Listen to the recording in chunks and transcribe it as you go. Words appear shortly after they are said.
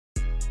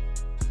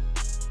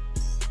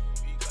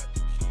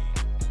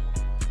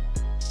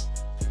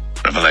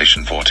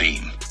Revelation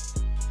 14.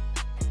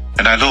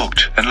 And I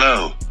looked, and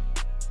lo,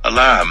 a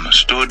Lamb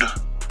stood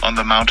on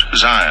the Mount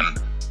Zion,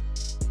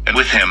 and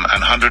with him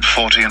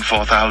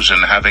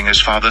 144,000, having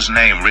his Father's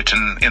name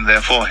written in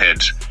their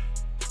foreheads.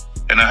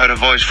 And I heard a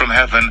voice from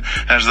heaven,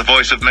 as the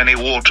voice of many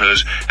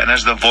waters, and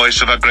as the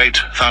voice of a great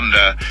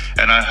thunder.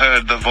 And I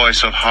heard the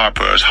voice of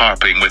harpers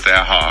harping with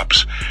their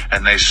harps,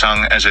 and they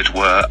sung as it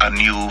were a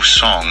new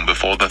song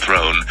before the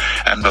throne,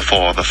 and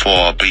before the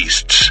four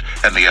beasts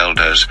and the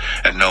elders.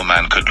 And no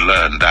man could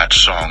learn that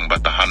song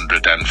but the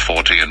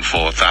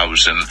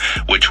 144,000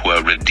 which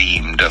were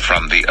redeemed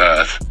from the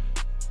earth.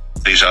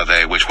 These are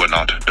they which were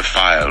not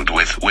defiled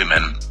with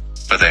women,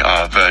 for they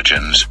are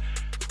virgins.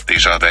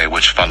 These are they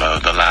which follow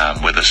the Lamb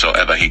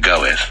whithersoever he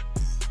goeth.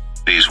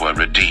 These were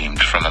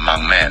redeemed from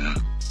among men,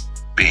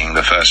 being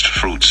the first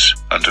fruits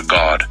unto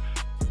God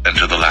and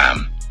to the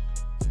Lamb.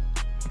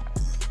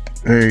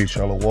 Hey,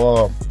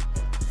 Shalom.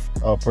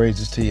 All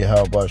praises to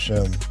Yahweh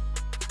Bashem.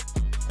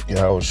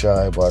 Yahweh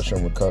Shai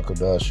Bashem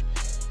Rakakadash.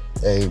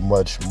 Hey,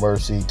 much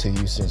mercy to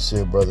you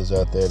sincere brothers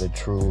out there, the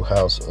true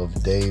house of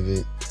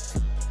David.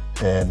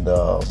 And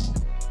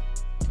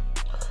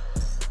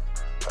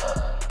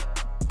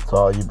to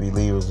all you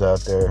believers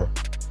out there,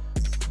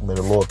 may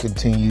the Lord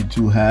continue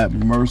to have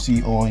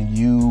mercy on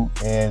you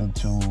and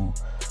to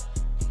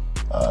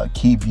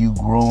keep you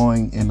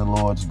growing in the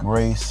Lord's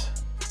grace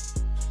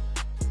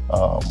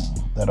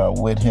that are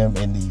with him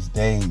in these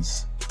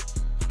days.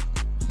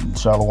 And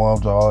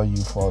shalom to all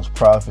you false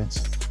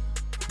prophets,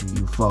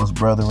 you false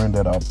brethren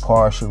that are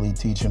partially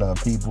teaching our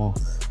people,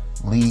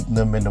 leading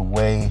them in the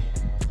way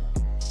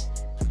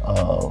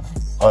of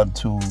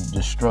unto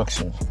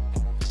destruction.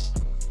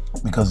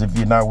 Because if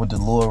you're not with the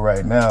Lord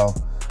right now,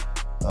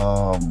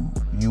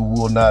 you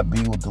will not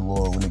be with the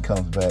Lord when he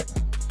comes back.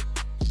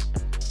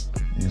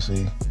 You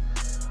see,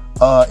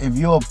 if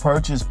you're a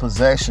purchased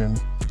possession,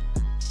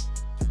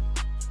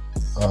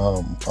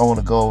 I want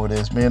to go over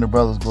this. Me and the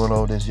brothers going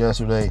over this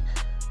yesterday.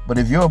 But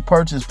if you're a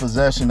purchased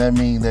possession, that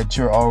means that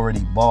you're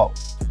already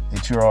bought,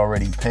 that you're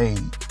already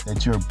paid,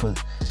 that you're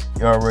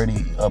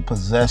already a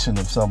possession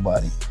of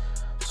somebody.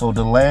 So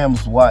the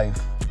Lamb's wife,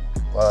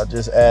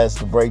 just as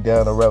the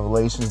breakdown of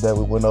Revelations that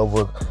we went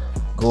over,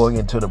 going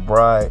into the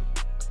bride.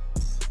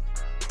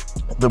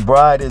 The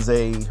bride is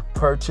a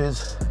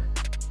purchase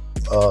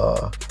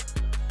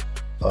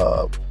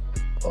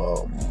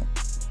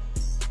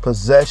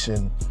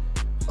possession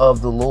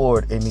of the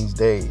Lord in these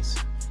days.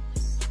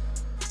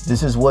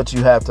 This is what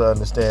you have to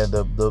understand.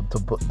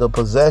 The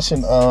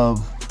possession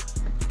of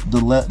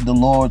the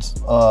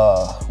Lord's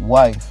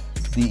wife,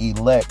 the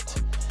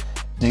elect,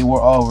 they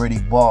were already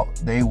bought.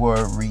 They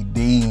were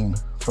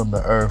redeemed from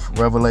the earth.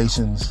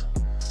 Revelations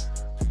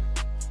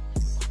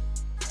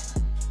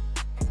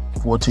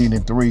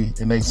 14:3.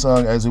 And they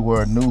sung as it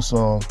were a new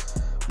song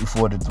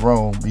before the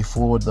throne,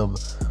 before the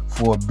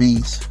four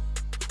beasts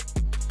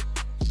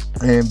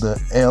and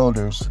the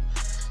elders.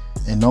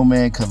 And no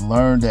man could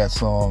learn that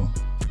song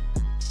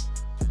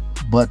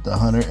but the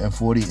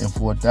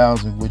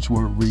 144,000 which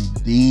were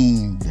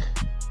redeemed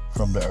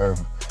from the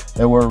earth.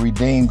 That word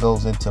redeemed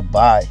goes into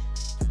buy.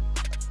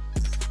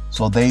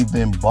 So they've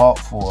been bought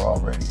for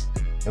already.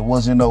 It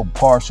wasn't no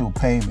partial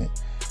payment.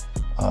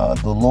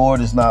 The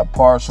Lord is not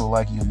partial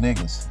like you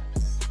niggas.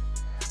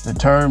 The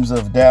terms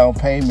of down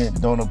payment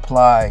don't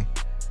apply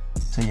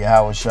to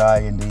Yahweh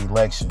Shai in the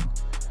election.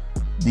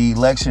 The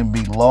election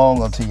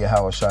belong unto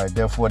Yahweh Shai.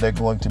 Therefore, they're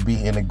going to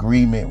be in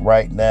agreement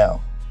right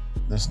now.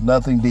 There's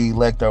nothing the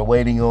elect are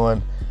waiting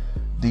on.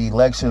 The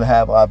election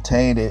have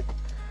obtained it.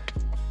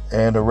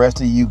 And the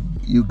rest of you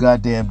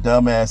goddamn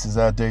dumbasses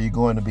out there, you're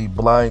going to be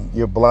blind.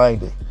 You're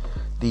blinded.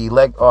 The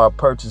elect are a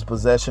purchased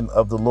possession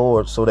of the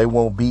Lord, so they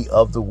won't be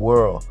of the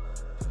world.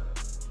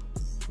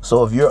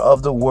 So if you're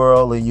of the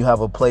world and you have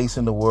a place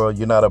in the world,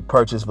 you're not a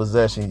purchased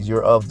possession.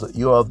 You're of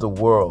the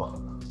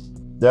world.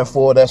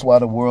 Therefore, that's why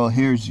the world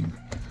hears you.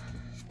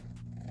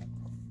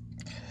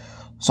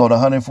 So the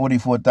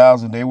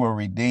 144,000, they were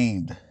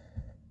redeemed.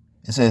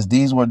 It says,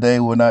 these were they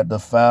were not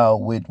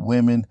defiled with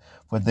women,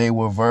 for they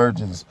were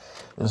virgins.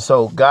 And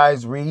so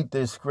guys read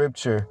this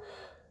scripture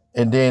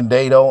and then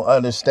they don't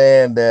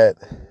understand that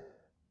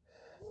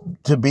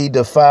to be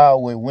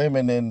defiled with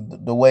women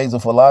and the ways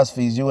of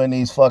philosophies, you in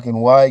these fucking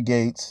wide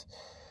gates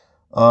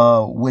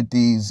with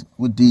these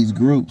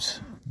groups.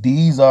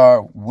 These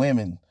are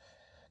women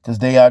because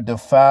they are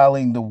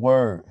defiling the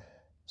word.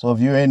 So if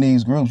you're in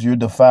these groups, you're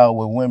defiled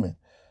with women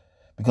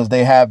because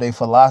they have their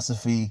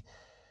philosophy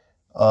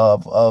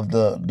of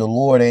the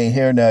Lord ain't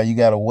here now. You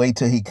got to wait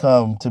till he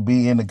come to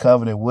be in the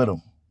covenant with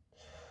him.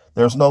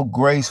 There's no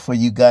grace for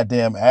you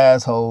goddamn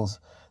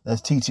assholes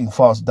that's teaching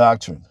false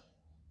doctrine.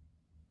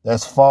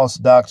 That's false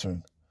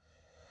doctrine.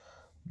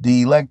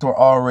 The elect were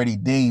already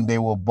deemed. They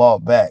were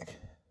bought back.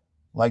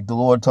 Like the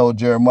Lord told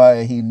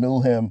Jeremiah, he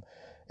knew him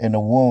in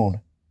the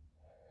womb.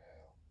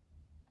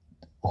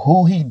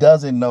 Who he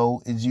doesn't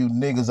know is you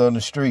niggas on the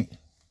street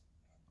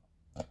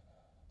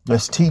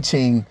that's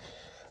teaching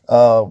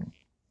you're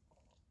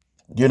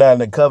not in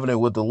the covenant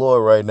with the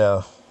Lord right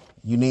now.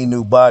 You need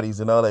new bodies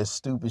and all that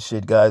stupid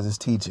shit guys is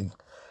teaching.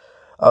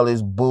 All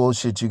this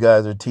bullshit you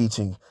guys are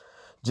teaching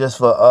just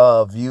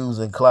for views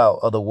and clout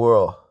of the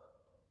world.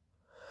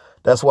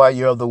 That's why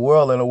you're of the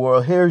world and the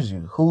world hears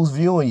you. Who's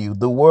viewing you?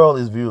 The world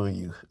is viewing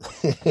you.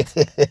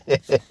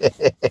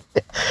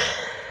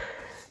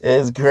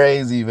 It's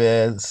crazy,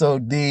 man. So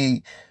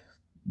the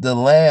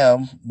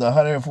lamb, the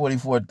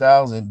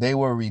 144,000, they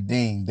were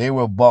redeemed. They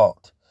were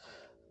bought.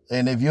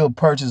 And if you'll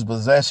purchase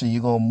possession,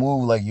 you're going to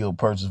move like you'll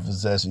purchase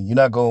possession. You're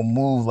not going to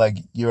move like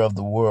you're of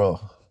the world.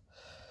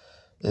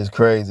 It's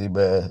crazy,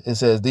 man. It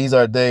says, these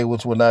are they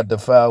which will not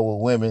defile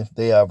with women.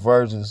 They are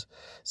virgins.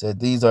 It said,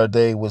 these are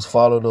they which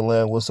follow the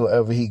Lamb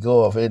whatsoever he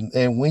goeth.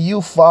 And when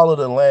you follow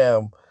the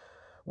Lamb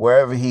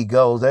wherever he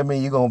goes, that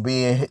means you're going to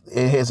be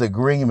in his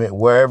agreement.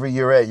 Wherever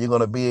you're at, you're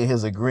going to be in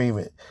his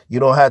agreement.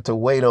 You don't have to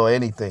wait on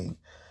anything.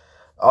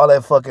 All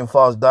that fucking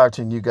false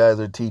doctrine you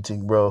guys are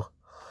teaching, bro.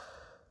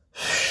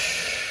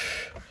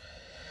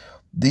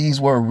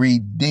 These were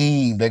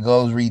redeemed. That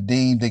goes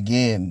redeemed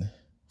again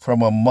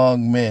from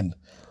among men.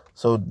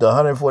 So the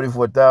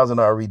 144,000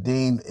 are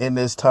redeemed in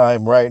this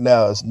time right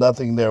now. It's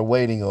nothing they're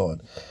waiting on.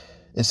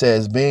 It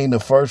says, being the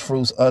first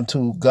fruits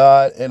unto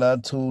God and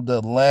unto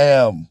the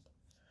Lamb.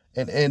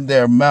 And in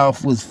their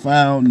mouth was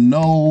found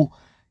no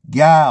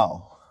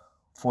guile,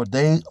 for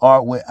they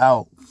are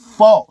without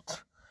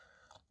fault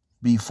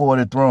before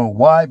the throne.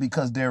 Why?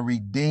 Because they're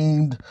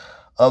redeemed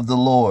of the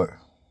Lord.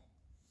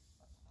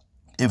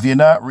 If you're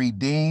not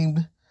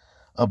redeemed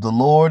of the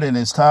Lord in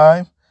his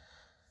time,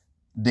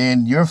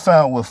 then you're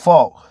found with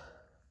fault.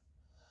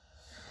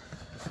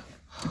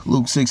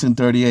 Luke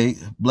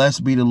 6:38,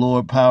 blessed be the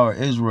Lord, power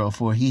of Israel,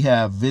 for he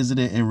hath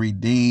visited and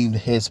redeemed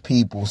his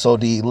people. So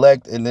the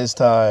elect in this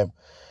time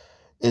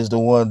is the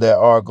one that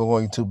are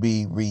going to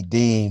be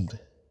redeemed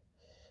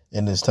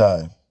in this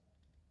time.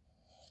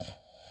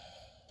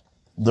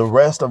 The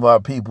rest of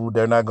our people,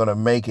 they're not going to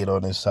make it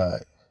on this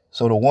side.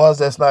 So the ones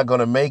that's not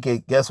going to make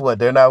it, guess what?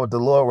 They're not with the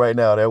Lord right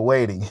now. They're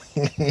waiting.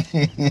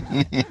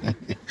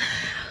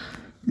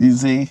 You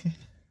see?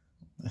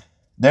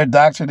 Their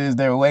doctrine is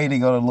they're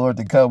waiting on the Lord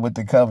to come with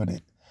the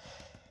covenant.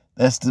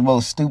 That's the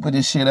most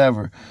stupidest shit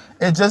ever.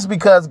 And just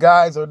because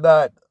guys are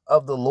not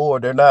of the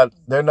Lord, they're not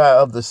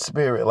of the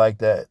Spirit like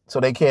that. So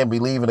they can't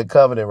believe in the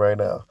covenant right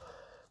now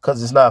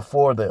because it's not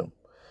for them.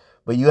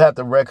 But you have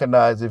to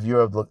recognize if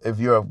you're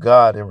of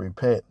God and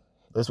repent.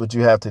 That's what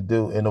you have to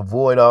do, and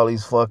avoid all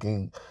these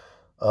fucking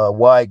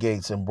wide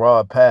gates and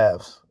broad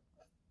paths,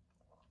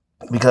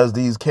 because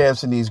these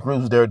camps and these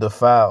groups, they're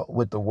defiled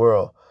with the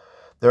world.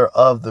 They're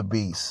of the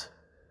beast.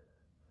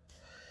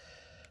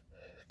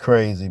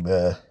 Crazy,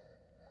 man.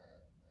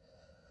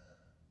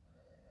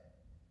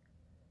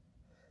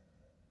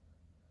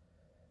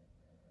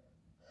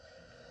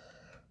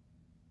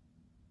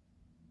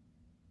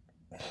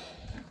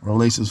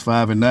 Revelations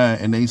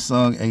 5:9, and they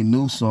sung a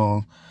new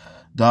song,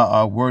 thou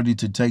art worthy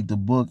to take the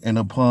book and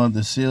upon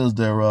the seals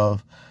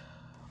thereof,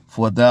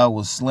 for thou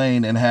wast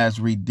slain and hast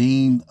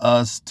redeemed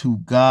us to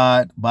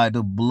God by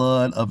the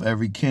blood of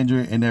every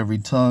kindred and every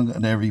tongue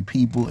and every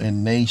people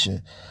and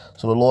nation.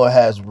 So the Lord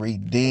has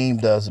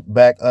redeemed us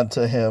back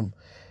unto him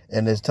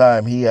in this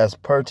time. He has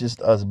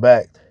purchased us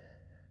back.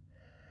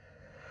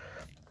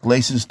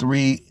 Galatians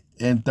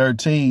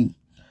 3:13,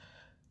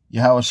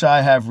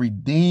 Yahushua have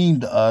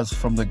redeemed us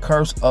from the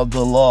curse of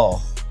the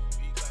law.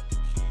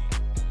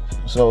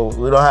 So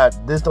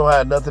this don't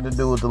have nothing to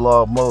do with the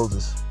law of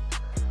Moses.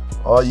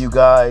 All you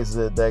guys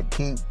that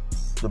keep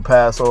the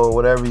Passover,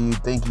 whatever you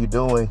think you're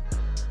doing,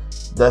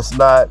 that's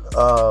not,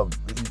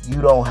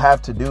 you don't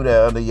have to do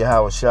that under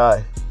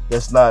Yahushua.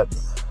 That's not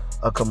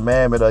a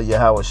commandment of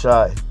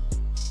Yahushua.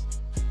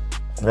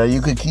 Now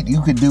you could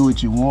do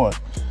what you want,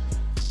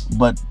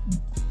 but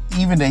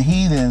even the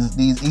heathens,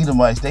 these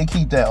Edomites, they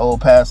keep that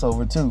old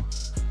Passover too.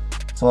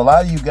 So a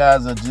lot of you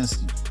guys are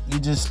you're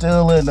just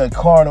still in the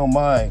carnal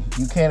mind.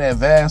 You can't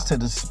advance to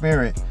the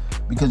spirit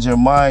because your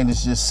mind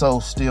is just so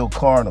still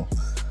carnal.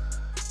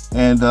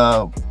 And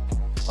a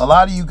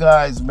lot of you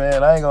guys,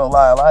 man, I ain't gonna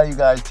lie, a lot of you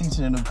guys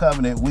teaching the new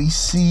covenant, we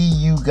see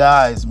you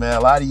guys, man, a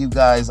lot of you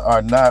guys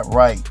are not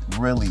right,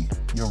 really.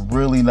 You're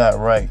really not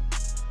right.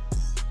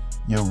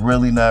 You're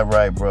really not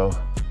right, bro.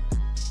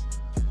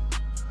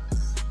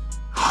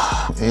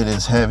 It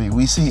is heavy.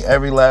 We see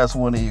every last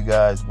one of you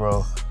guys,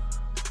 bro.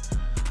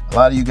 A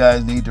lot of you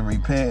guys need to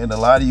repent, and a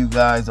lot of you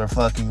guys are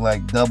fucking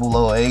like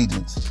 00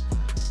 agents.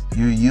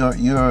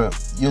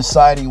 You're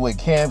siding with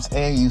camps,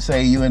 and you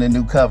say you in a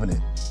new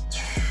covenant.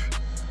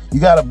 You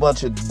got a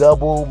bunch of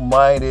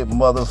double-minded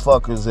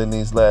motherfuckers in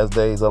these last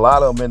days. A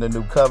lot of them in the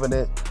new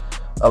covenant.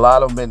 A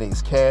lot of them in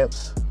these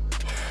camps.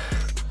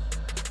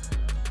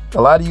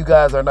 A lot of you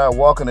guys are not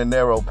walking a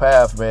narrow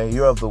path, man.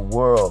 You're of the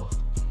world.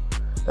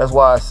 That's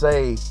why I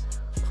say,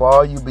 for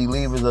all you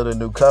believers of the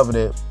new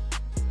covenant,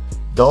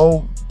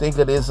 don't think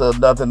of this as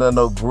nothing of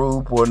no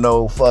group or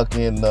no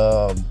fucking,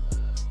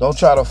 don't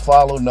try to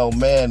follow no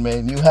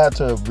man. You have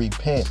to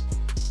repent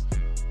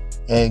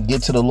and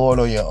get to the Lord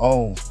on your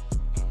own.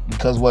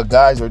 Because what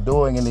guys are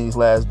doing in these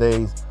last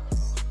days,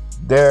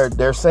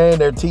 they're saying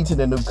they're teaching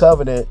the new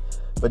covenant,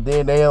 but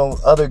then they on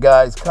other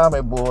guys'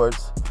 comment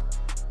boards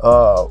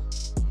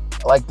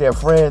like they're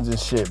friends and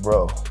shit,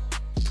 bro.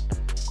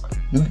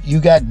 You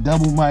got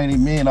double-minded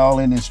men all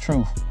in this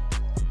truth.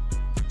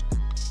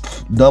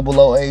 Double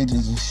O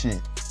ages and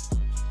shit.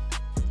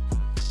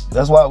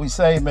 That's why we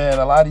say, man,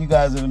 a lot of you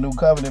guys in the new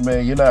covenant,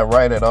 man, you're not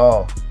right at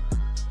all.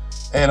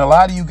 And a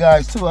lot of you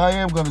guys, too, I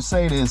am going to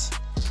say this.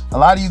 A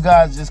lot of you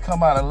guys just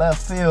come out of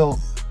left field,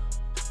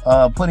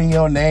 putting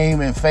your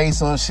name and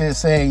face on shit,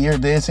 saying you're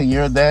this and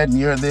you're that and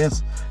you're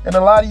this. And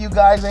a lot of you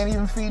guys ain't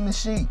even feeding the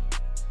sheep.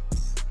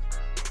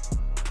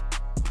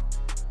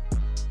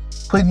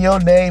 Putting your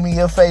name and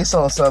your face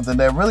on something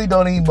that really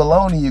don't even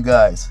belong to you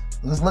guys.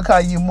 Just look how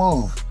you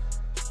move.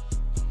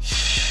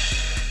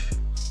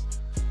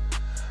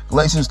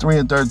 Galatians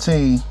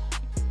 3:13.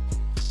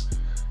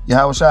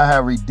 Yahushua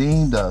have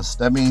redeemed us.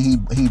 That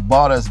means he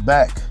bought us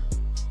back.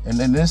 And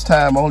then this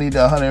time only the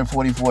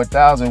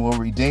 144,000 were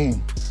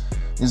redeemed.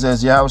 It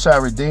says,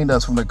 Yahushua redeemed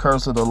us from the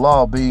curse of the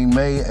law, being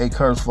made a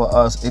curse for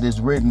us. It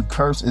is written,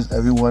 curse is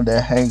everyone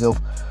that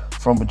hangeth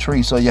from a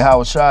tree. So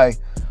Yahushua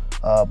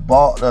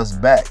bought us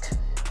back.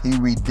 He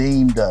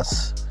redeemed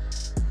us.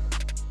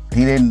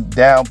 He didn't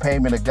down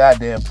payment a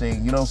goddamn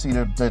thing. You don't see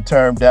the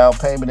term down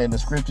payment in the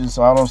scriptures,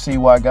 so I don't see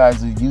why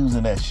guys are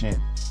using that shit.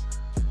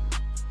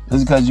 This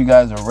is because you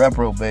guys are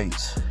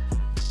reprobates.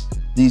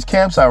 These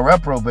camps are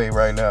reprobate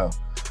right now.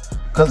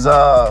 Because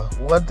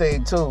one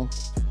thing too,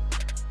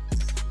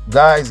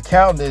 guys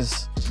counting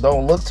this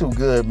don't look too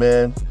good,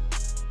 man.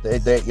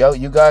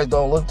 You guys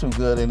don't look too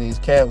good in these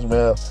camps,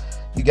 man.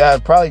 You guys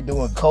probably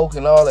doing coke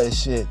and all that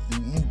shit.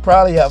 You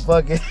probably have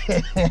fucking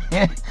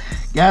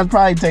guys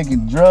probably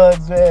taking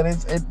drugs, man.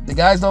 The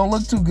guys don't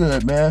look too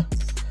good, man.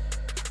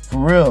 For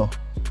real.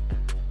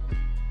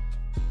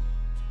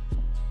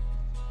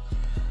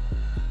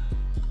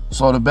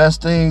 So the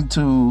best thing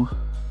to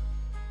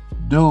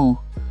do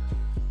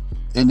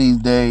in these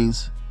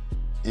days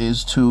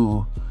is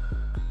to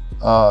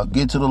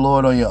get to the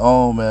Lord on your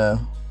own,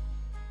 man.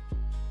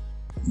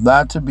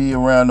 Not to be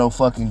around no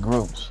fucking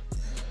groups.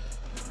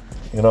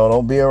 You know,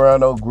 don't be around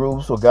no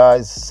groups or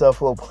guys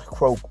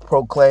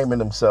self-proclaiming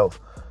themselves.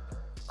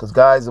 Because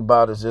guys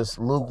about is just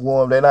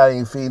lukewarm. They're not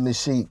even feeding the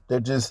sheep. They're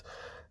just,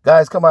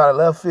 guys come out of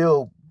left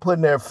field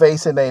putting their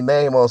face and their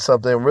name on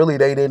something. Really,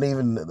 they didn't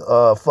even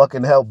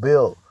fucking help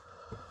build.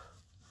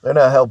 They're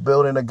not help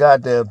building a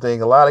goddamn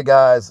thing. A lot of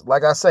guys,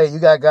 like I say, you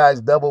got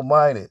guys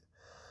double-minded.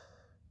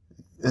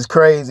 It's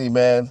crazy,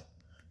 man.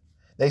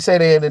 They say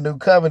they're in the new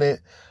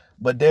covenant,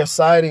 but they're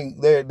siding,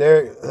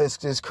 it's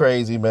just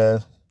crazy,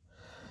 man.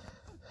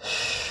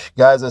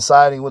 Guys are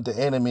siding with the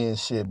enemy and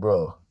shit,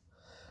 bro.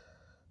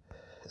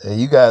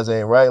 And you guys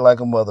ain't right like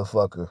a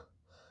motherfucker.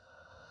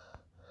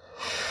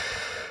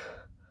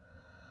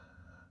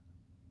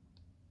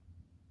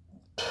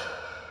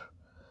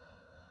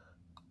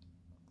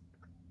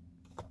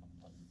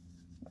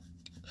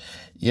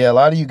 Yeah, a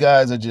lot of you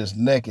guys are just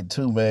naked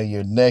too, man.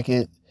 You're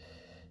naked.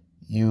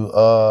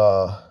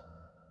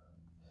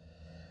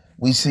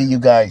 We see you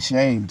guys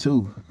shamed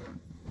too.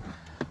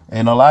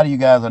 And a lot of you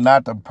guys are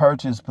not the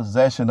purchased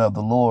possession of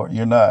the Lord.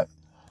 You're not.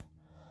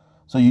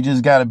 So you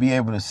just got to be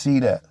able to see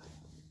that.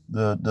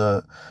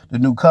 The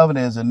new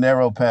covenant is a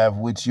narrow path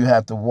which you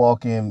have to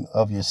walk in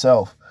of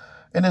yourself.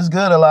 And it's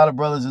good. A lot of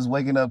brothers is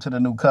waking up to the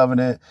new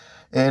covenant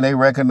and they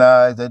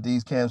recognize that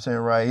these camps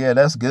ain't right. Yeah,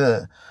 that's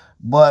good.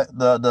 But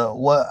the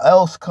what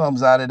else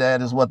comes out of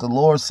that is what the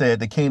Lord said.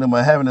 The kingdom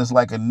of heaven is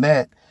like a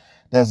net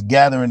that's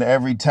gathering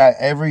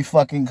every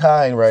fucking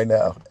kind right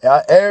now.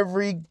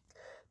 Every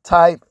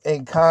type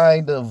and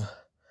kind of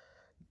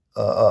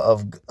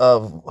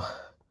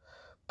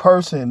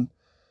person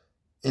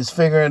is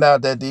figuring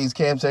out that these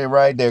camps ain't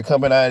right. They're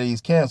coming out of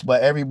these camps,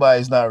 but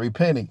everybody's not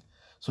repenting.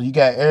 So you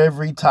got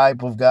every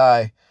type of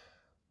guy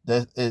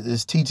that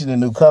is teaching the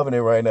new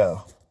covenant right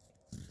now.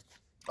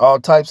 All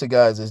types of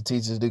guys is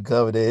teaching the new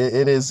covenant.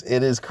 It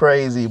is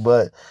crazy,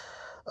 but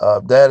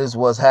that is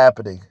what's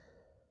happening.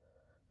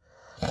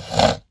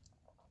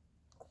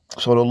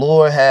 So the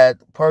Lord had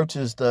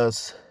purchased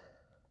us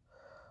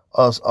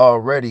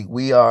already.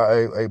 We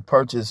are a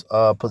purchased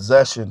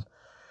possession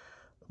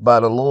by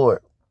the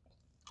Lord.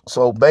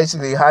 So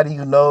basically, how do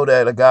you know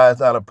that a guy is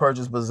not a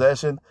purchased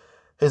possession?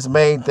 His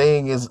main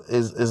thing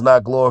is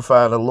not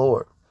glorifying the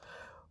Lord.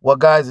 What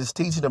guys is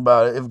teaching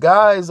about it. If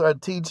guys are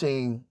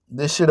teaching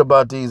this shit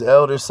about these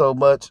elders so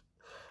much,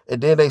 and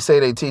then they say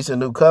they teach a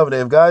new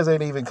covenant, if guys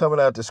ain't even coming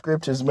out the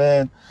scriptures,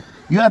 man,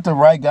 you have to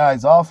write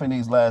guys off in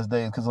these last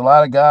days, because a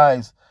lot of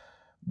guys,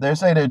 they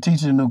say they're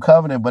teaching a new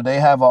covenant, but they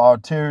have an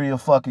ulterior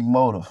fucking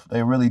motive.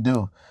 They really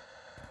do.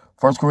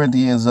 1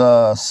 Corinthians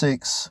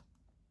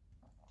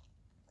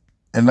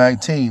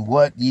 6:19.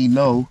 What ye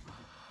know,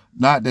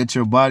 not that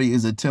your body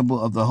is a temple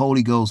of the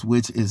Holy Ghost,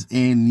 which is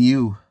in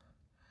you,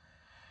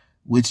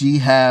 which ye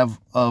have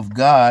of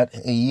God,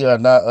 and ye are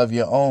not of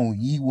your own.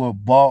 Ye were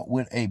bought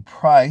with a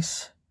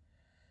price.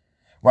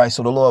 Right,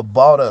 so the Lord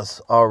bought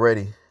us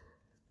already.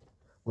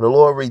 When the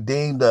Lord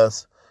redeemed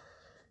us,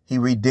 he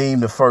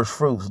redeemed the first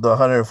fruits, the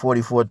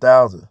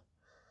 144,000.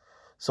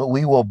 So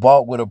we were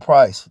bought with a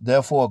price.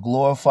 Therefore,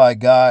 glorify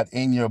God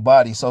in your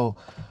body. So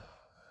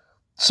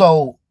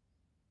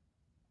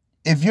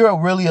if you're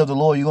really of the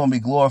Lord, you're going to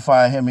be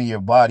glorifying him in your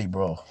body,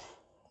 bro.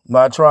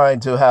 Not trying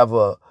to have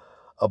a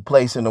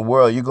place in the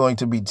world. You're going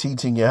to be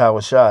teaching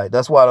Yahushua.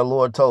 That's why the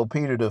Lord told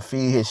Peter to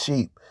feed his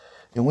sheep.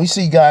 And we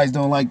see guys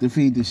don't like to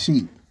feed the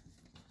sheep.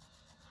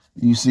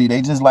 You see,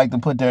 they just like to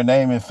put their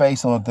name and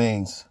face on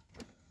things.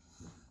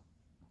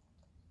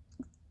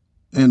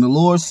 And the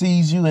Lord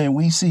sees you, and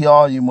we see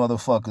all you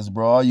motherfuckers,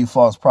 bro. All you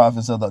false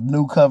prophets of the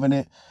new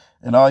covenant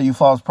and all you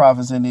false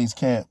prophets in these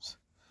camps.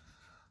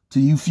 To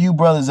you few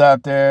brothers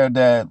out there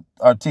that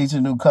are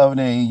teaching new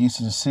covenant and you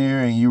sincere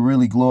and you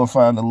really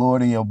glorifying the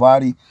Lord in your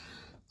body,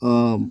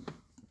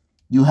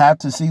 you have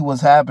to see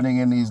what's happening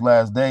in these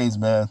last days,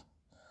 man.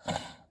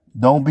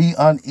 Don't be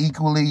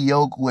unequally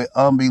yoked with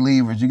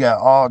unbelievers. You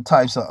got all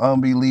types of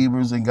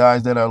unbelievers and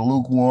guys that are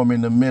lukewarm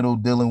in the middle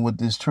dealing with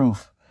this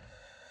truth.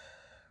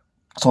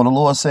 So the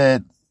Lord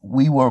said,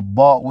 we were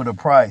bought with a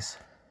price.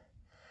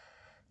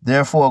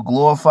 Therefore,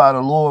 glorify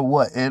the Lord,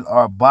 what? In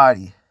our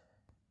body.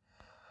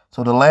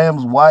 So the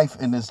Lamb's wife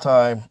in this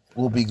time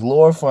will be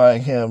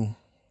glorifying him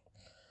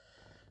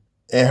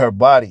in her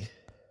body.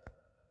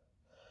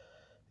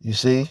 You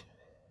see?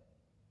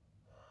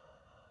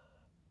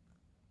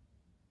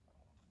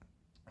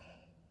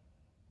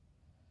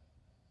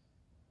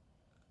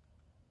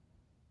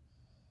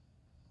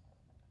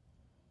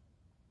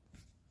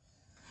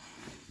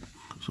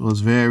 So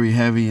it's very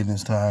heavy in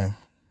this time.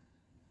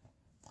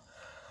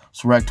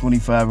 Sirach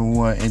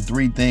 25:1. In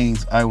three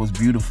things I was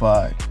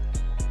beautified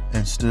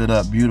and stood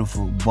up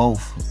beautiful,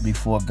 both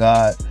before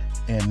God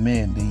and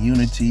men. The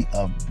unity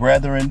of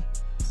brethren,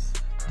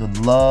 the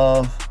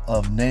love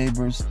of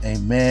neighbors, a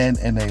man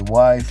and a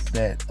wife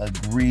that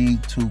agree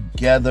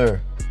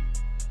together.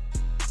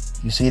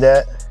 You see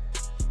that?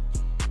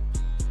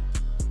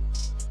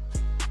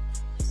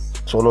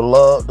 So the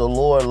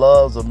Lord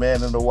loves a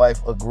man and a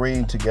wife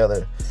agreeing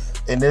together.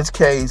 In this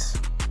case,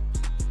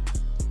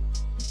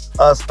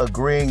 us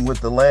agreeing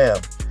with the Lamb.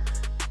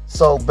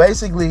 So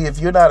basically, if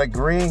you're not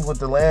agreeing with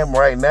the Lamb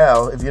right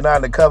now, if you're not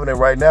in the covenant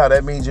right now,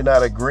 that means you're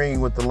not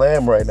agreeing with the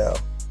Lamb right now.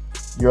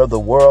 You're of the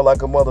world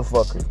like a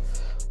motherfucker.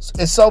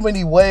 It's so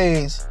many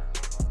ways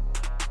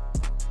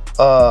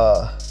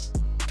to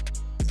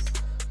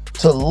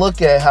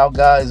look at how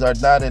guys are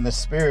not in the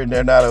spirit and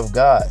they're not of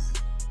God.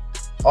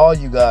 All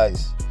you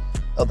guys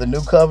of the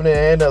new covenant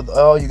and of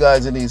all you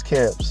guys in these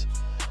camps.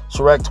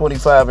 Sirach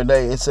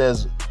 25:8, it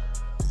says,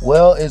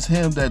 well is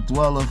him that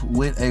dwelleth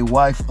with a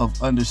wife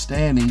of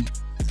understanding,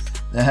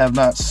 that have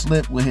not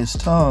slipped with his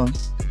tongue,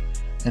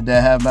 and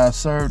that have not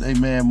served a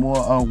man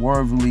more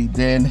unworthily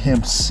than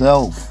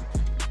himself.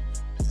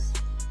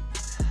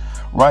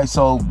 Right,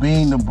 so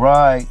being the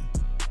bride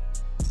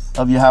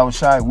of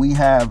Yahushua, we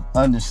have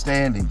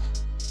understanding.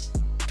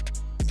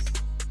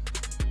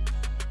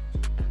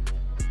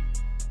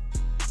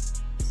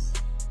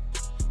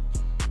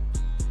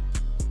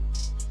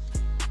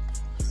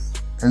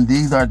 And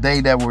these are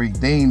they that were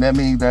redeemed. That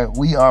means that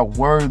we are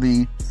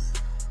worthy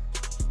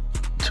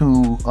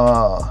to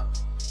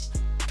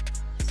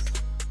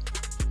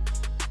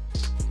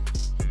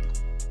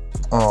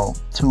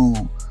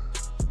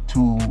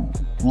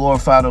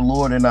glorify the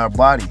Lord in our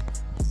body.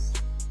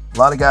 A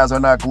lot of guys are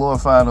not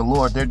glorifying the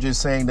Lord. They're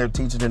just saying they're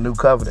teaching the new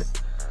covenant,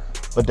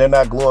 but they're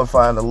not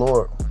glorifying the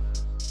Lord.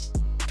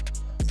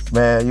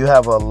 Man, you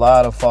have a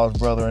lot of false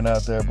brethren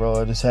out there,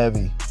 bro. It is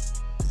heavy.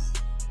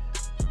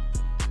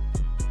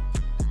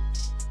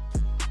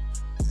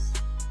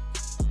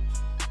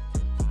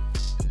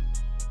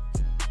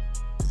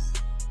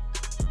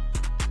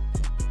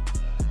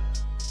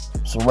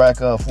 Sirach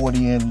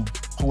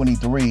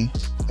 40:23,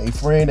 a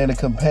friend and a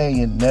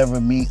companion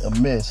never meet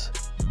amiss,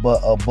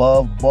 but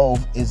above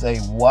both is a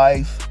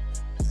wife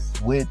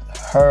with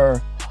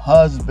her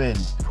husband.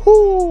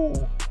 Whoo!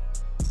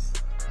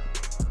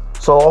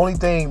 So only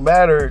thing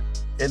mattered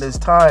in this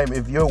time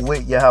if you're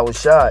with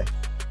Yahushua,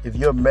 if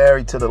you're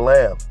married to the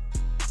Lamb.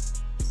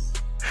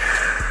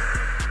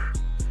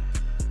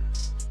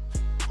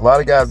 A lot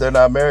of guys, they're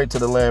not married to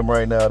the Lamb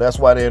right now. That's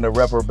why they're in a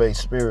reprobate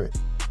spirit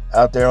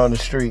out there on the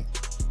street.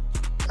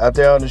 Out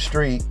there on the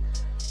street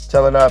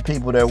telling our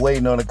people they're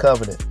waiting on the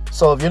covenant.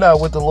 So if you're not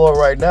with the Lord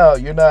right now,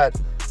 you're not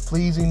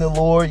pleasing the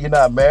Lord, you're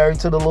not married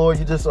to the Lord,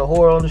 you're just a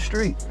whore on the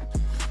street.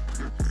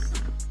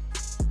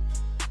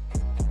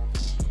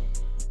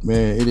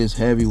 Man, it is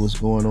heavy what's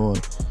going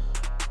on.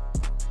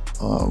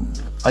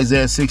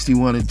 Isaiah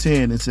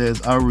 61:10, it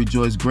says, I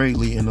rejoice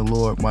greatly in the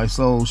Lord. My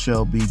soul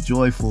shall be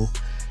joyful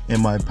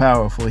in my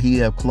power, for he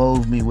hath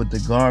clothed me with the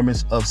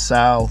garments of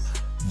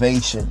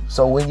salvation.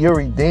 So when you're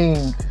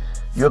redeemed,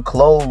 you're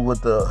clothed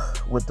with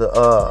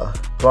the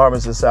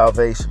garments of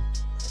salvation.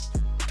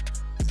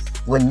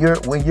 When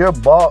you're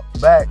bought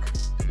back,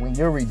 when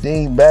you're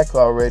redeemed back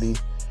already,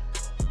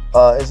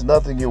 it's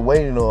nothing you're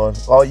waiting on.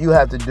 All you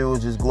have to do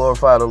is just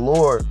glorify the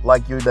Lord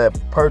like you're that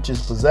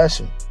purchased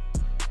possession.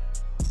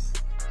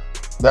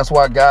 That's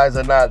why guys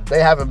they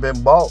haven't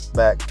been bought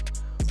back.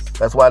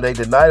 That's why they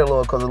deny the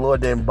Lord, because the Lord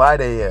didn't buy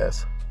their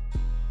ass.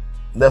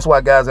 That's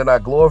why guys are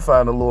not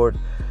glorifying the Lord.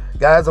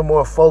 Guys are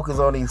more focused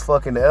on these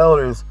fucking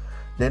elders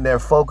than they're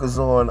focused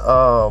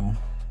on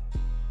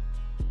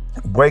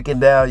breaking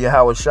down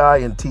Yahweh Shai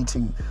and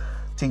teaching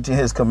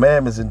his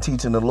commandments and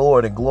teaching the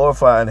Lord and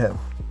glorifying him.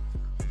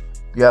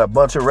 You got a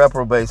bunch of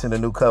reprobates in the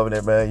new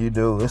covenant, man. You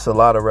do. It's a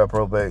lot of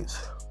reprobates.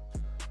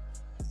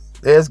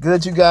 It's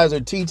good you guys are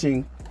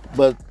teaching,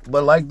 but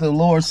like the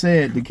Lord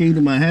said, the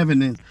kingdom of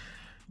heaven is,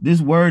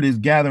 this word is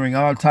gathering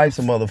all types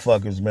of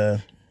motherfuckers,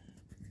 man.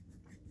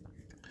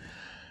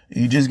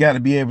 You just got to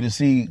be able to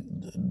see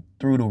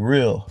through the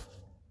real.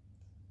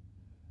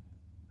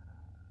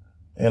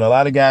 And a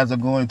lot of guys are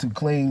going to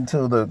cling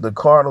to the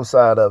carnal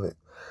side of it.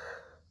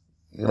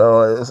 You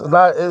know,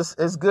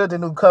 it's good the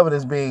new covenant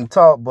is being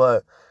taught,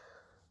 but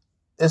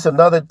it's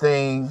another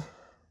thing.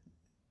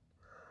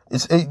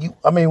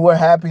 We're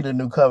happy the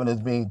new covenant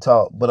is being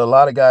taught, but a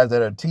lot of guys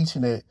that are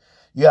teaching it,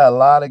 you got a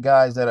lot of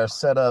guys that are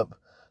set up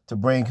to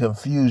bring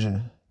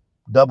confusion.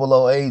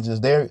 00 agents.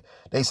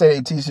 They say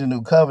they teach the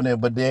new covenant,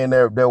 but then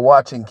they're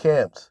watching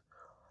camps.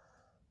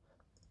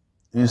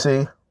 You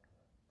see?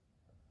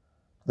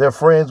 They're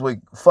friends with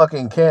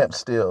fucking camps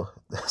still.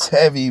 That's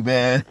heavy,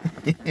 man.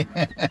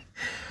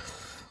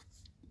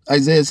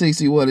 Isaiah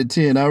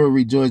 61:10, I will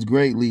rejoice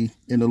greatly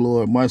in the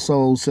Lord. My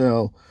soul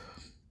shall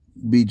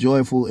be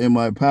joyful in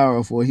my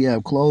power, for he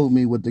hath clothed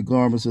me with the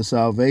garments of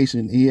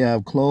salvation. He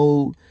hath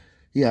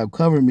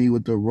covered me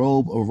with the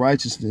robe of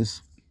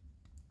righteousness,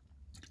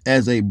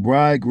 as a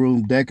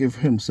bridegroom decketh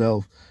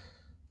himself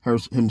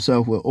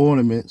with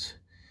ornaments,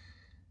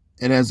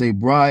 and as a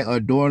bride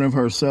adorneth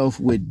herself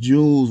with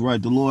jewels.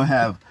 Right, the Lord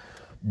have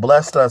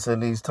blessed us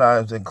in these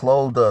times and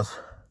clothed us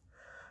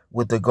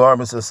with the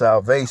garments of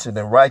salvation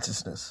and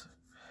righteousness.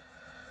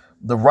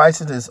 The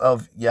righteousness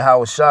of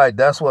Yahweh Shai,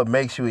 that's what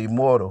makes you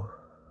immortal.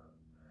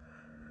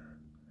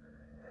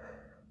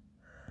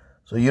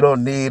 So you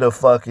don't need a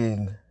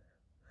fucking,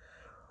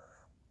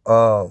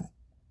 you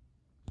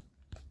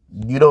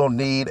don't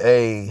need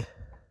a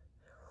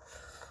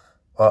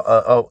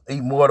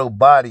immortal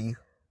body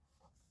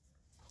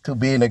to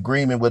be in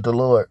agreement with the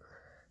Lord.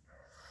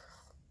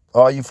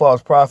 All you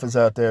false prophets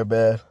out there,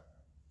 man.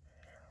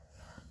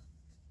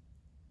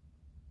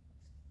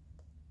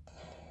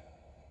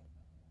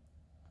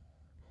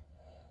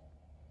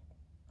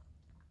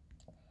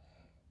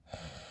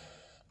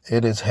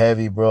 It is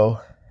heavy, bro.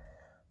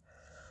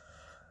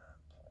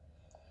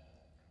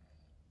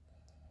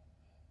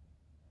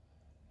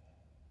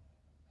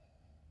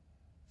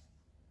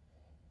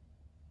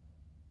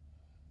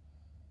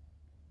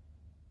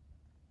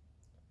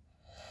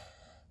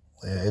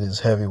 Yeah, it is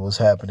heavy what's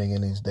happening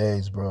in these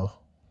days, bro.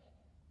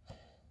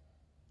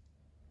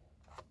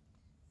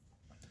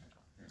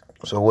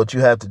 So what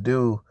you have to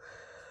do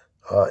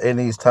in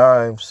these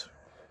times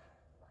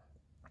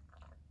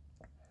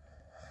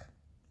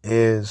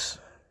is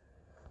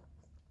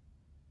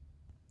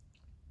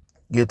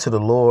get to the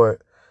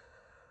Lord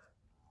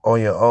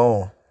on your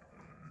own.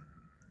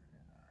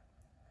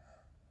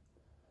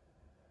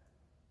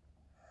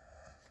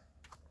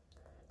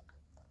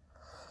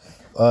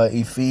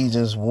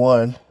 Ephesians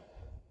 1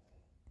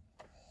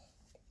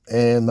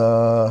 and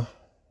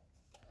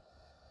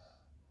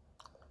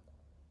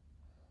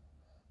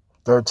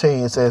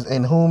 13, it says,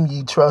 in whom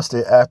ye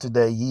trusted after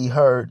that ye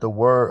heard the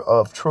word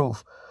of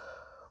truth,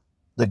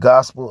 the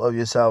gospel of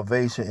your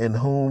salvation, in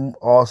whom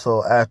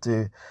also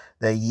after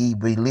that ye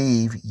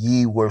believe,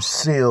 ye were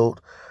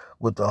sealed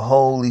with the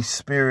Holy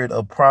Spirit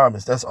of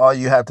promise. That's all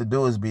you have to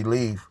do is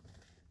believe.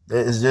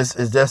 It's just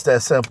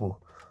that simple.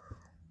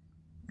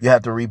 You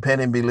have to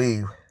repent and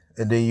believe,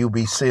 and then you'll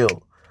be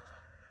sealed.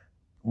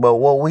 But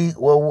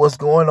what's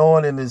going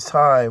on in this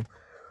time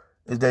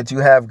is that you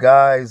have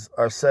guys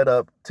are set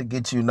up to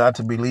get you not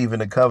to believe in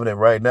the covenant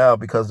right now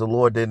because the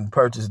Lord didn't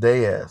purchase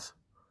their ass.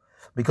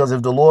 Because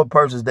if the Lord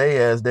purchased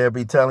their ass, they'll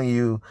be telling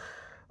you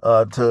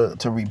to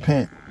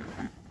repent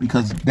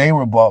because they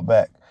were bought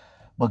back.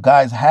 But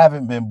guys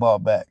haven't been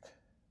bought back.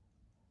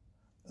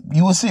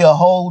 You will see a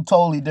whole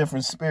totally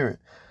different spirit.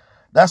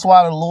 That's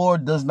why the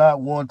Lord does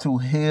not want to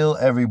heal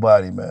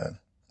everybody, man.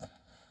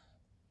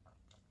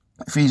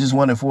 Ephesians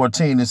 1 and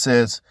 14, it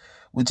says,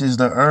 which is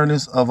the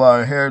earnest of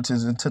our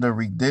inheritance into the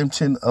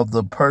redemption of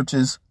the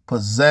purchased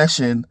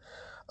possession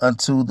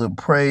unto the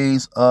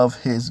praise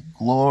of his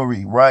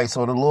glory. Right.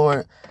 So the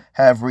Lord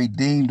have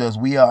redeemed us.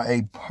 We are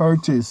a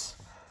purchased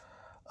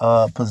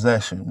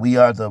possession. We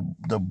are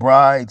the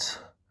bride's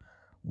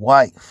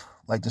wife.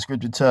 Like the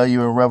scripture tell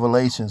you in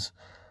Revelations,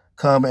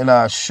 come and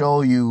I'll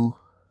show you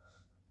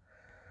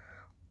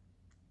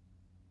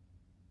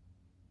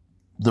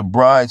the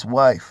bride's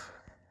wife.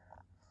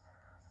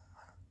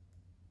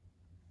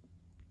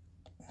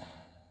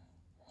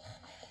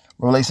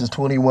 Revelations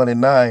 21 and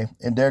 9,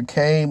 and there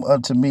came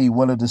unto me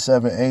one of the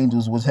 7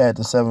 angels which had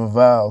the 7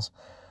 vials,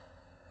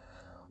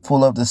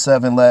 full of the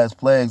 7 last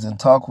plagues, and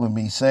talked with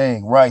me,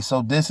 saying, right,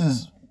 so this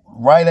is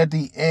right at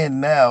the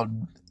end now,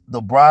 the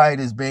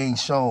bride is being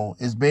shown.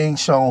 It's being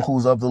shown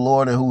who's of the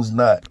Lord and who's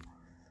not.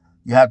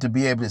 You have to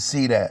be able to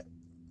see that.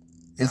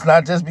 It's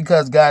not just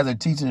because guys are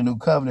teaching the new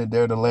covenant,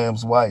 they're the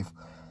Lamb's wife.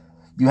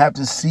 You have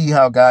to see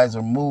how guys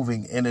are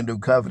moving in the new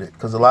covenant,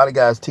 because a lot of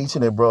guys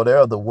teaching it, bro, they're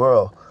of the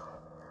world.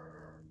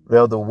 They're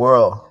of the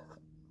world.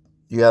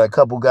 You got a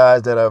couple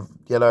guys that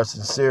are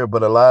sincere,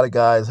 but a lot of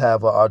guys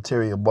have an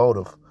ulterior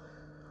motive.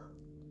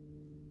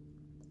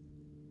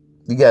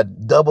 You got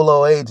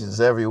 00 agents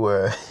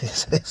everywhere.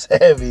 It's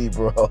heavy,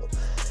 bro.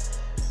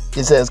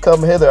 It says,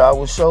 come hither, I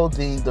will show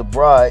thee the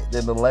bride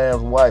and the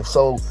Lamb's wife.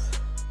 So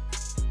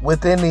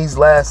within these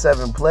last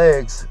 7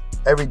 plagues,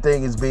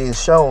 everything is being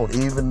shown,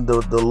 even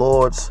the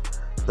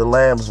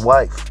Lamb's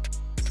wife.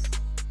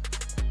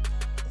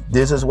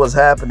 This is what's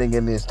happening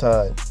in this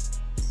time.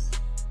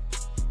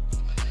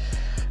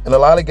 And a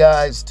lot of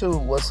guys, too,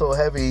 what's so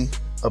heavy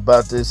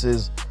about this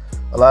is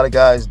a lot of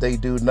guys, they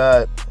do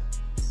not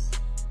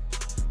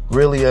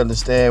really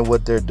understand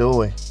what they're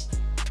doing.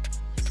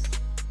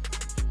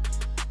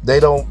 They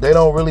don't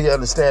really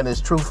understand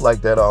this truth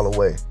like that all the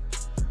way.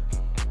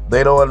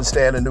 They don't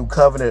understand the new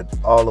covenant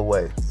all the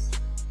way.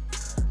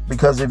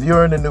 Because if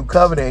you're in the new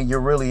covenant and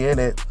you're really in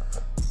it,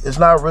 it's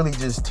not really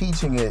just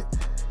teaching it.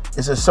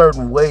 It's a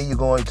certain way you're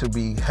going to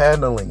be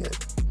handling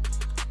it.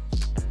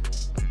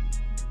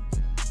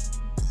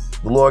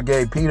 The Lord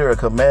gave Peter a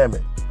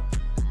commandment.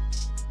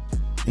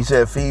 He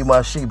said, feed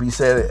my sheep. He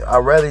said, I'd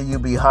rather you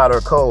be hot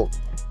or cold.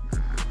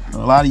 A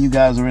lot of you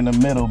guys are in the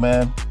middle,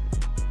 man.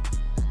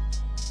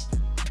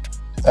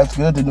 That's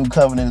good the new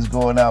covenant is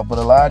going out, but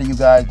a lot of you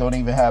guys don't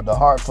even have the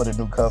heart for the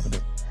new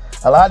covenant.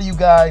 A lot of you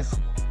guys,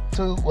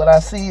 too, what I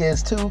see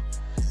is, too,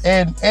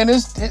 and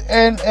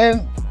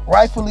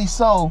rightfully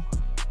so,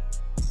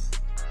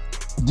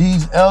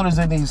 these elders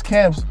in these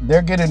camps,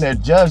 they're getting their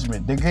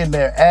judgment. They're getting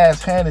their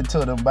ass handed to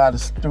them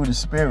through the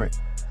Spirit.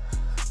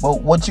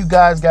 But what you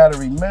guys got to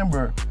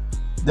remember,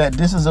 that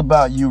this is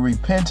about you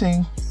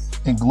repenting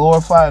and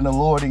glorifying the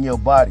Lord in your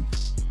body,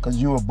 because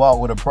you were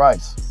bought with a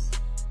price.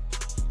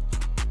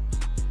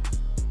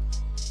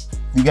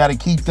 You got to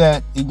keep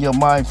that in your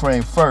mind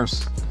frame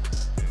first,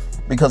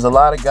 because a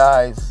lot of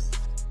guys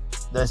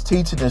that's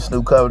teaching this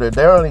new covenant,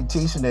 they're only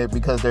teaching it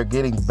because they're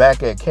getting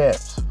back at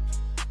camps.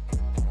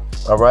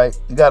 All right,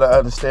 you got to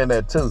understand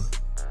that too.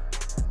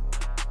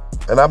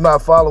 And I'm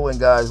not following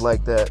guys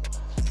like that.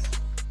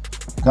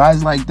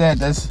 Guys like that,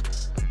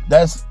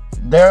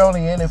 they're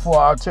only in it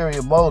for an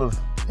ulterior motive,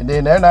 and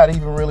then they're not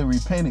even really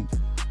repenting.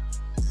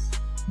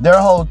 Their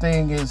whole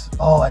thing is,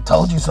 oh, I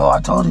told you so. I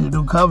told you the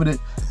new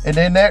covenant, and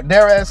then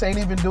their ass ain't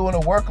even doing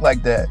the work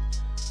like that.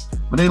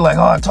 But they like,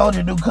 oh, I told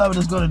you the new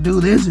covenant's gonna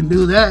do this and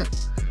do that.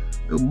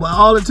 But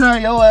all the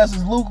time, your ass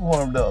is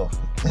lukewarm though.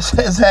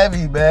 It's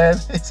heavy, man.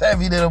 It's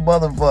heavy than a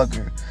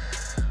motherfucker.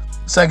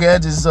 2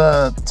 Edges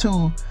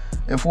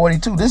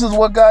 2:42. This is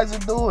what guys are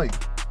doing.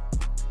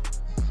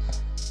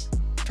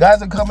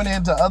 Guys are coming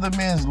into other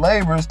men's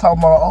labors talking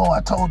about, oh,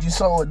 I told you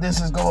so, and this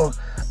is going,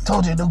 I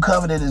told you the new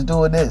covenant is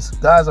doing this.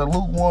 Guys are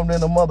lukewarm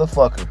than a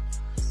motherfucker.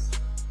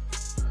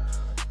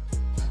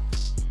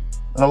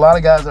 And a lot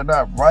of guys are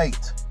not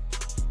right.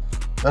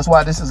 That's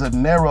why this is a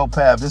narrow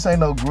path. This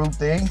ain't no group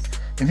thing.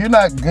 If you're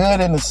not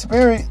good in the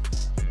spirit,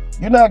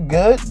 you're not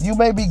good. You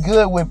may be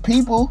good with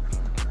people,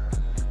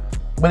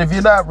 but if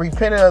you're not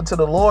repentant unto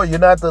the Lord, you're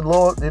not the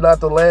Lord, you're not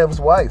the Lamb's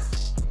wife.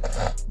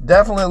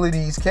 Definitely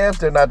these camps,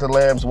 they're not the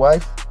Lamb's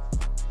wife.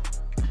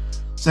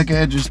 2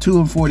 Edges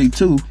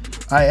 2:42.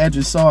 I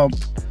Edges saw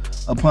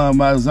upon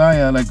Mount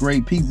Zion a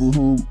great people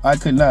whom I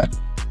could not,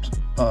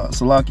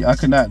 I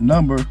could not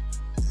number,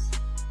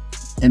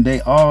 and they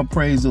all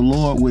praise the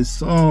Lord with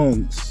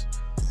songs.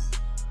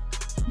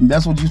 And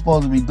that's what you're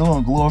supposed to be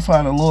doing,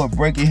 glorifying the Lord,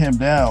 breaking him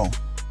down,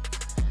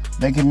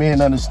 making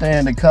men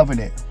understand the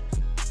covenant.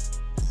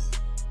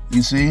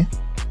 You see?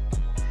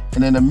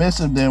 And in the midst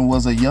of them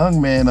was a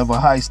young man of a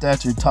high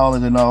stature, taller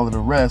than all of the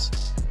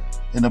rest,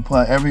 and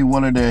upon every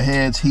one of their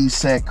heads he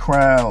set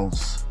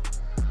crowns.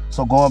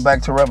 So going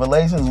back to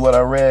Revelations, what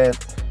I read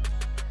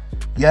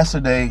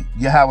yesterday,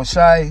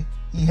 Yahushua,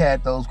 he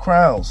had those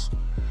crowns.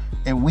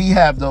 And we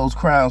have those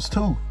crowns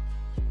too.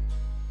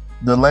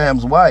 The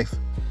Lamb's wife.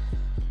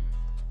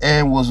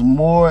 And was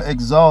more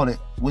exalted,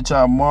 which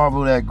I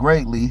marveled at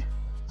greatly.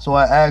 So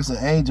I asked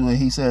the angel, and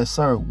he said,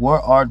 Sir,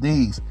 what are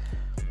these?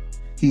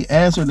 He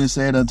answered and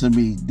said unto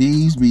me,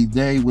 These be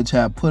they which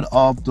have put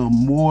off the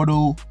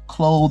mortal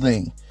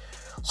clothing.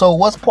 So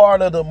what's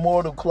part of the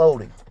mortal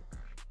clothing?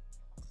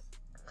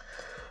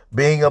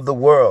 Being of the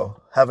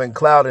world, having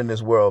clout in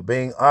this world,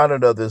 being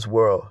honored of this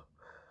world,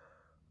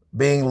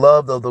 being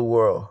loved of the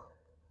world,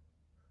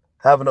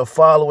 having a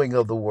following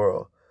of the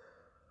world.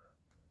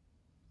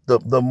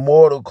 The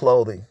mortal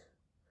clothing,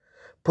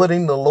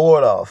 putting the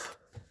Lord off.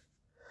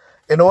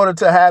 In order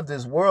to have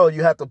this world,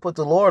 you have to put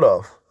the Lord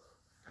off.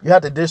 You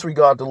have to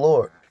disregard the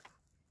Lord.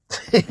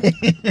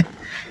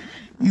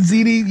 You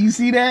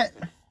see that?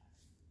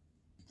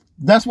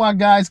 That's why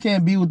guys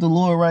can't be with the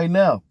Lord right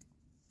now.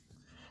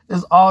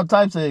 There's all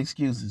types of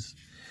excuses.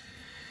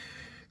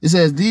 It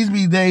says, these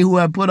be they who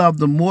have put off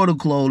the mortal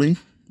clothing.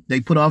 They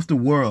put off the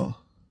world.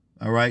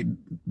 All right.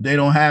 They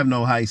don't have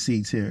no high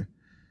seats here.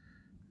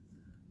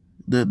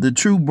 The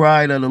true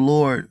bride of the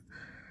Lord,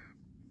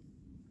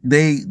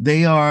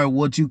 they are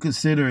what you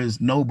consider as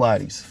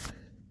nobodies.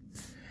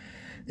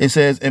 It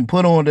says, and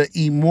put on the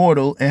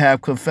immortal and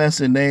have confessed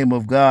the name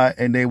of God,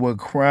 and they will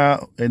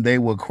crown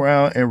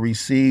and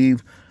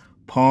receive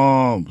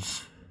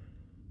palms.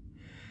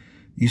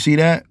 You see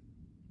that?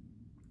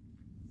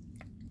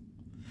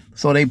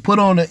 So they put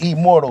on the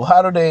immortal.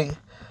 How do they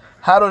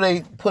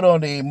put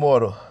on the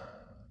immortal?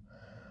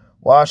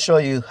 Well, I'll show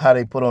you how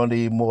they put on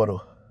the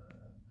immortal.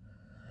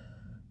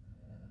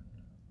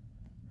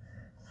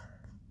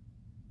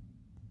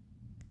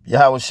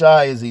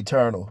 Yahushua is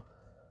eternal.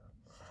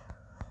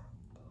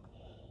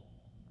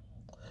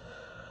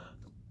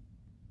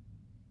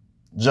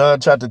 John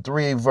chapter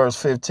 3, verse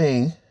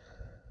 15.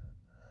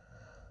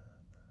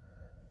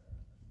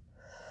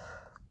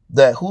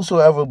 That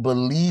whosoever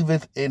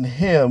believeth in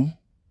him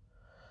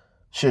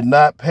should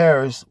not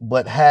perish,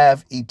 but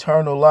have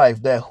eternal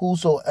life. That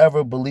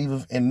whosoever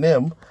believeth in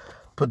them,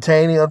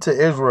 pertaining unto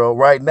Israel,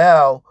 right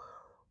now,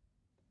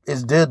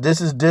 this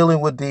is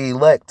dealing with the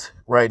elect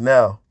right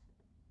now.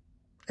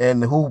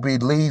 And who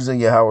believes in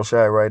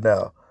Yahushua right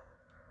now.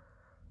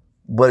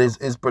 But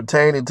it's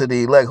pertaining to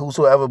the elect.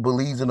 Whosoever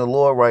believes in the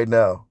Lord right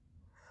now.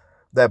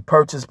 That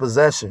purchased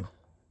possession.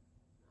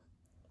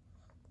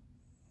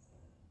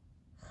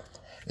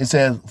 It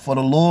says, for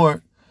the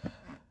Lord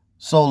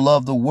so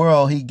loved the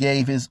world, he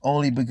gave his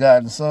only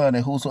begotten Son,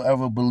 and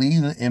whosoever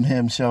believeth in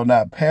him shall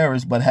not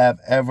perish, but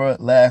have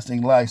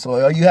everlasting life. So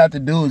all you have to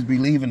do is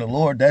believe in the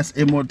Lord. That's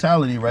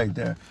immortality right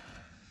there.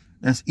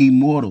 That's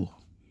immortal.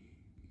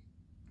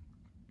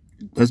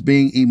 That's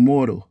being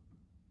immortal.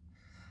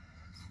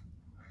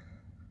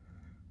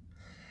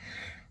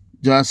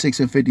 John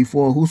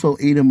 6:54, whoso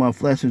eateth my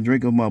flesh and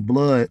drink of my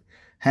blood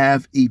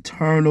have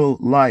eternal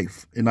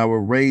life, and I will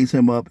raise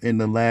him up in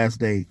the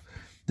last day.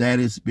 That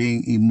is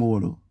being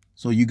immortal.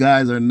 So you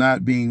guys are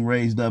not being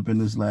raised up in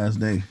this last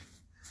day.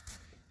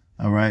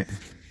 All right.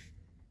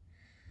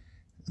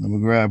 I'm going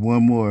to grab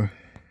one more.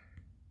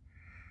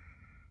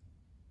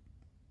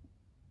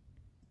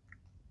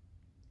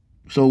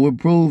 So we're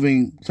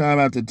proving time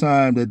after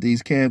time that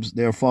these camps,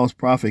 they're false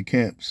prophet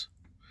camps.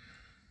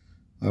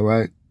 All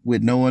right.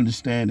 With no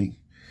understanding.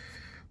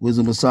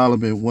 Wisdom of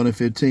Solomon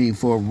 1:15.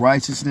 For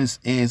righteousness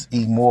is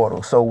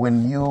immortal. So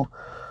when you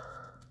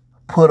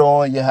put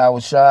on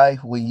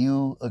Yahushua, when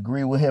you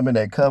agree with him in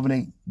that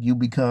covenant, you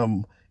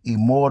become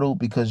immortal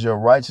because your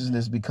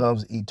righteousness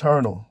becomes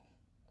eternal.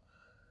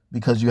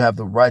 Because you have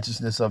the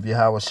righteousness of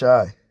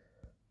Yahushua.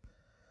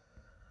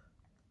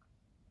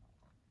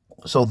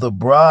 So the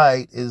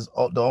bride is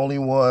the only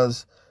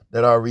ones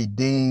that are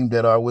redeemed,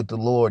 that are with the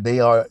Lord. They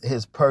are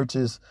his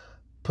purchased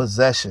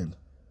possession.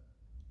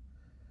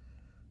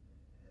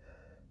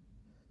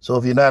 So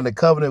if you're not in the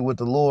covenant with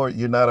the Lord,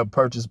 you're not a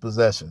purchased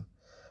possession.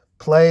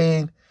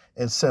 Plain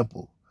and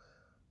simple.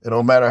 It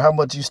don't matter how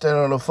much you stand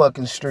on the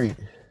fucking street.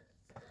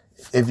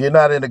 If you're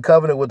not in the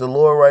covenant with the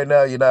Lord right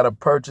now, you're not a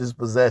purchased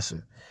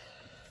possession.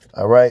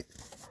 All right?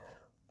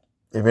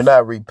 If you're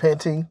not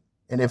repenting,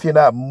 and if you're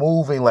not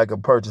moving like a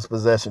purchased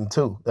possession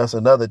too, that's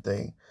another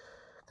thing.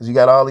 Because you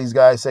got all these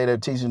guys say they're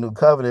teaching new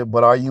covenant,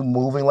 but are you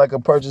moving like a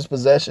purchased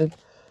possession?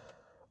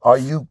 Are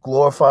you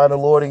glorifying the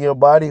Lord in your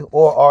body?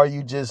 Or are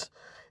you just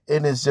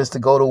in this just to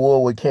go to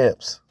war with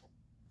camps?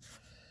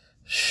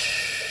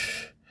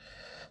 Shh.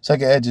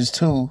 2nd Esdras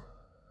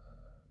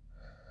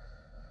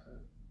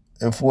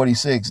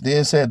 2:46.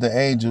 Then said the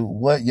angel,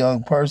 what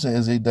young person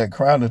is it that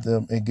crowneth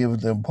them and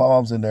giveth them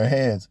palms in their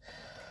hands?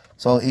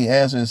 So he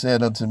answered and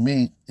said unto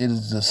me, it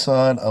is the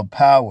Son of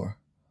power,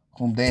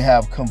 whom they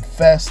have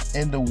confessed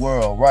in the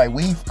world. Right,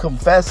 we've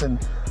confessing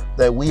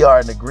that we are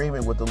in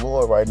agreement with the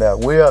Lord right now.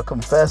 We are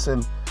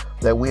confessing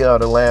that we are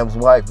the Lamb's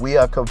wife. We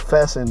are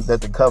confessing that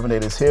the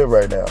covenant is here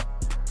right now.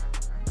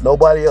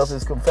 Nobody else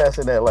is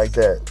confessing that like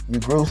that. You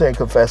groups ain't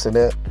confessing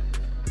that.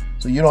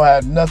 So you don't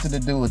have nothing to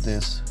do with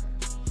this.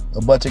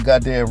 A bunch of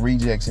goddamn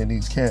rejects in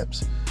these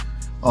camps.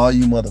 All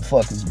you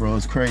motherfuckers, bro.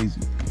 It's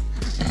crazy.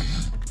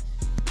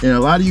 And a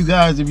lot of you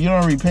guys, if you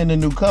don't repent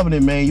in the new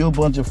covenant, man, you're a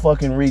bunch of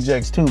fucking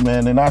rejects too,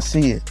 man. And I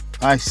see it.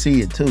 I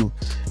see it too.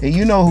 And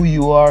you know who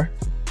you are.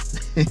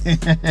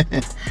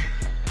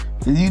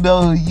 You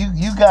know,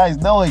 you guys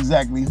know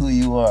exactly who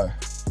you are.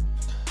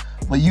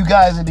 But you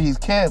guys in these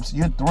camps,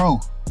 you're through.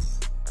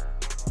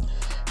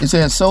 It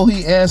says, so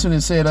he answered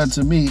and said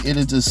unto me, it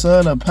is the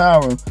Son of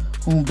power,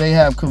 whom they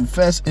have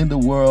confessed in the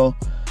world,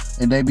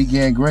 and they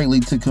began greatly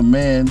to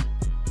commend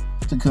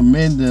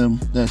them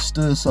that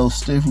stood so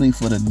stiffly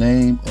for the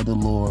name of the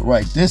Lord.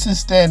 Right, this is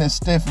standing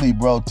stiffly,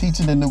 bro.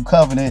 Teaching the new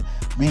covenant,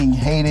 being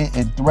hated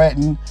and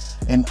threatened,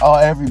 and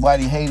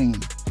everybody hating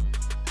you.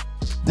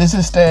 This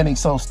is standing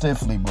so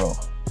stiffly, bro.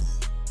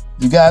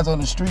 You guys on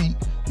the street,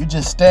 you're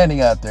just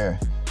standing out there.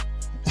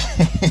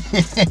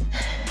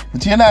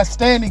 But you're not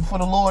standing for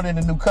the Lord in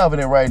the new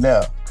covenant right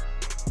now.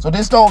 So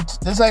this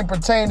ain't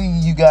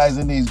pertaining to you guys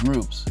in these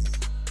groups.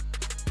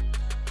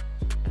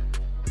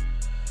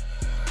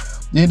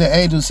 Then the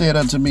angel said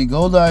unto me,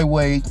 go thy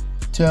way,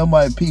 tell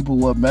my people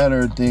what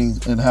manner of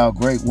things and how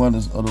great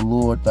wonders of the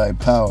Lord thy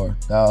power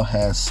thou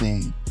hast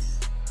seen.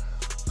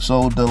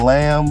 So the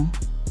Lamb's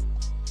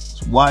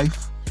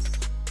wife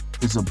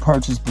is a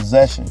purchased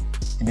possession.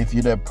 And if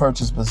you're that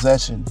purchased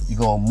possession, you're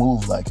going to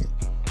move like it.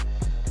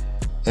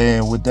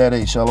 And with that,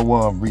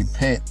 shalom,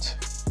 repent.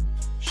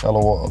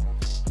 Shalom.